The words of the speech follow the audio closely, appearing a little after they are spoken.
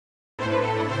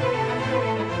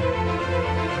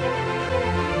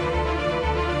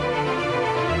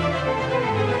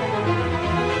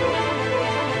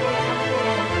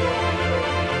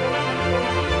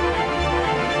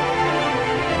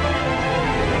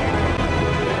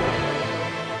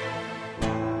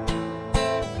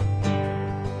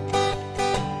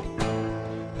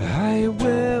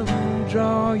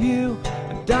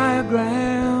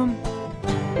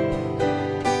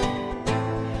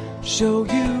show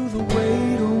you the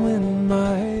way to win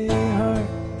my heart.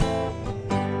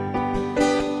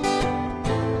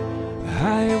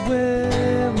 I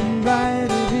will write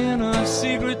it in a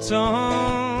secret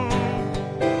song,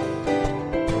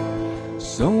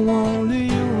 so only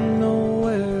you'll know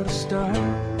where to start.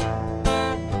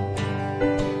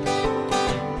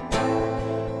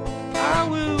 I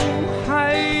will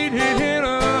hide it in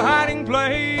a hiding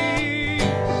place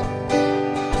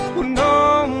where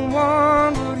no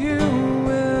one but you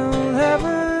will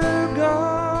ever go.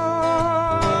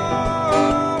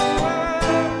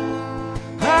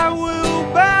 I will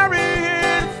bury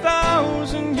it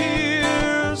 1,000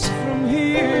 years from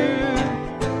here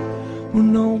where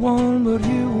no one but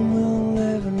you will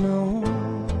ever know.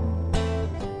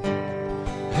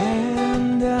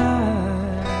 And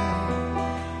I've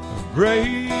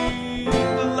braved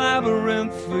the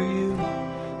labyrinth for you,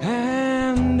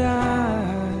 and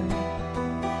I've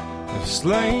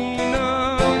slain a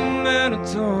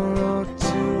minotaur or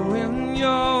two in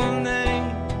your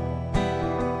name.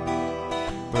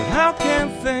 But how can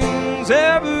things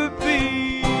ever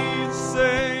be the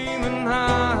same? And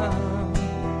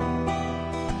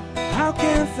how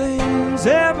can things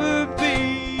ever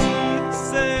be the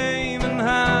same? And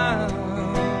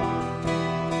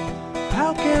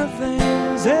how can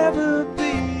things ever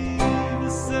be the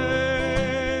same?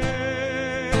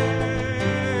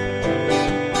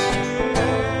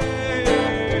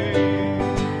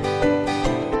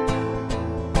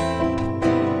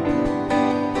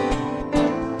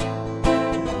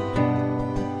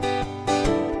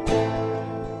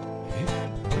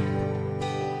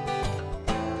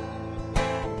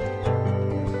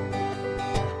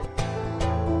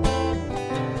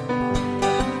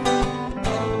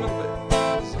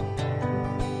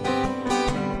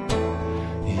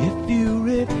 If you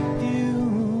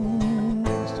refuse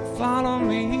to follow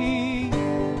me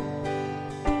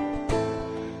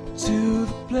to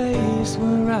the place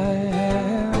where I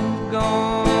have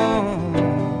gone,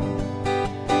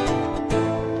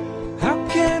 how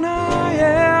can I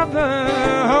ever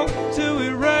hope to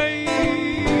erase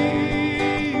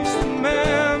the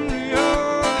memory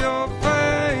of your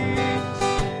face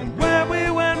and where we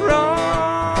went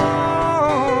wrong?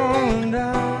 And I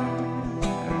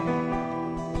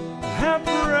have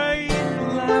braved the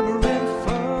labyrinth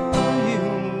for you,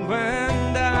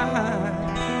 and I've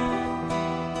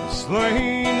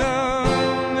slain a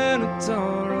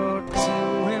minotaur or two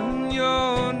in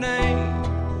your name.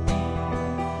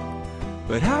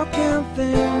 But how can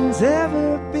things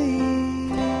ever be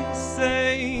the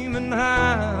same? And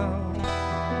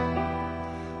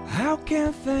how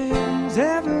can things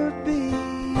ever be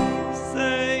the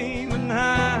same? And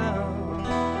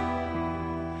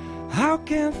how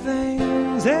can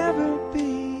things ever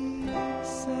be the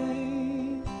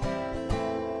same?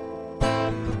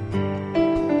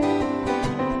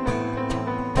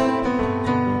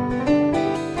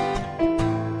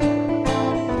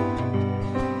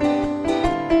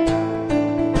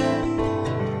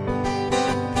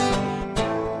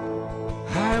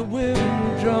 I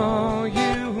will draw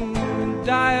you a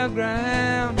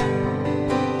diagram,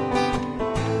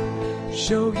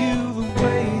 show you the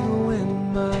way to win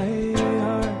my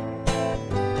heart.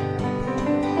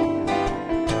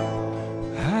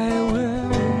 I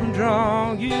will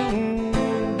draw you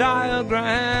a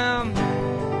diagram,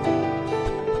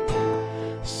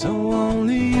 so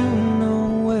only you know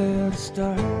where to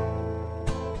start.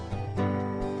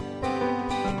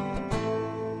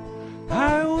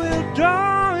 I will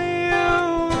draw you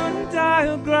a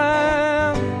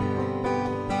diagram,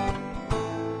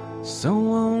 so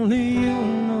only you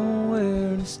know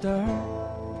where to start.